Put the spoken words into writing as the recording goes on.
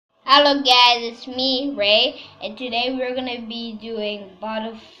Hello guys, it's me, Ray, and today we're gonna be doing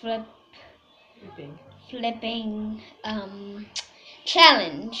bottle flipping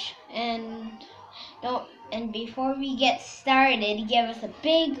challenge. And before we get started, give us a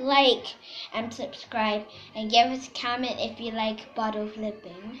big like and subscribe, and give us a comment if you like bottle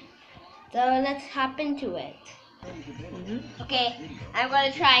flipping. So let's hop into it. Okay, I'm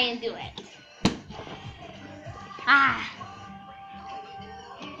gonna try and do it. Ah.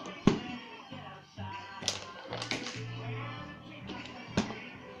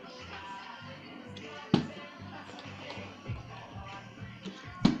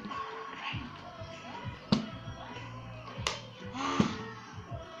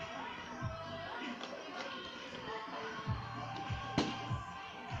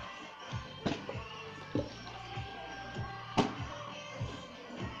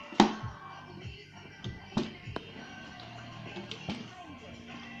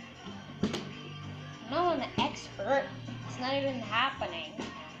 No, I'm an expert. It's not even happening.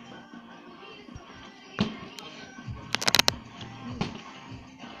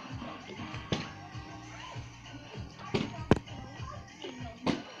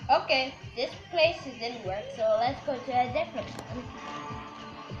 Okay, this place didn't work, so let's go to a different one.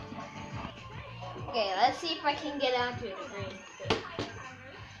 Okay, let's see if I can get onto the green space.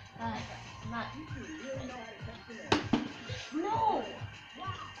 Not. No!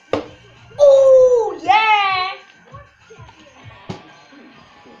 Oh, yeah!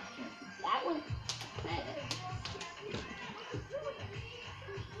 That one.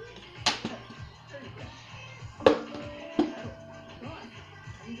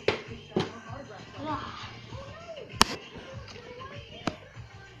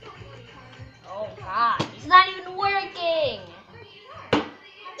 Oh god, it's not even working!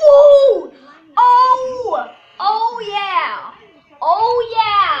 Ooh! Oh! Oh yeah! Oh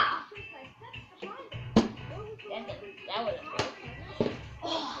yeah! That was great.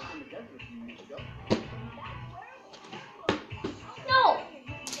 Oh. No!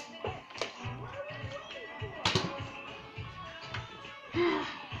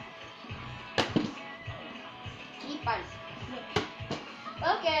 Keep on.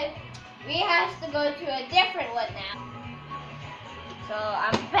 Okay, we have to go to a different one now. So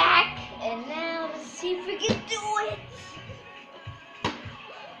I'm back, and now let's see if we can do it.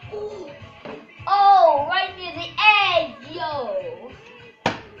 Ooh. Oh, right near the edge, yo.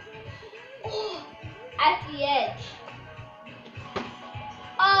 Oh, at the edge.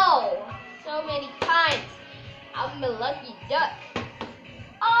 Oh, so many times. I'm a lucky duck.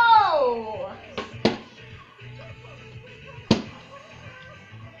 Oh.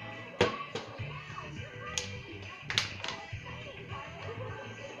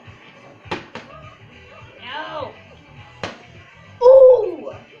 No.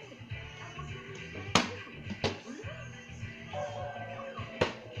 Ooh.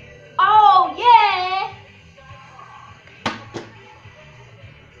 Oh, yeah.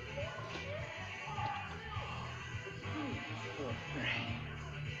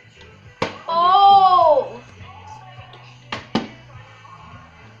 Oh.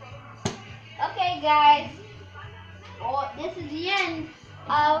 Okay, guys. Well, this is the end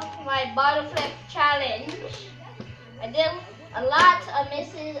of my bottle flip challenge. I did a lot of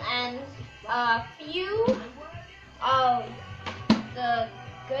misses and a few of the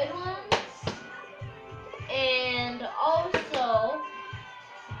good ones, and also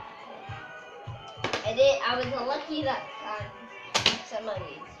I was unlucky that on some of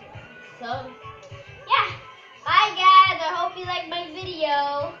these. So yeah, bye guys. I hope you liked my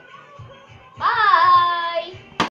video. Bye.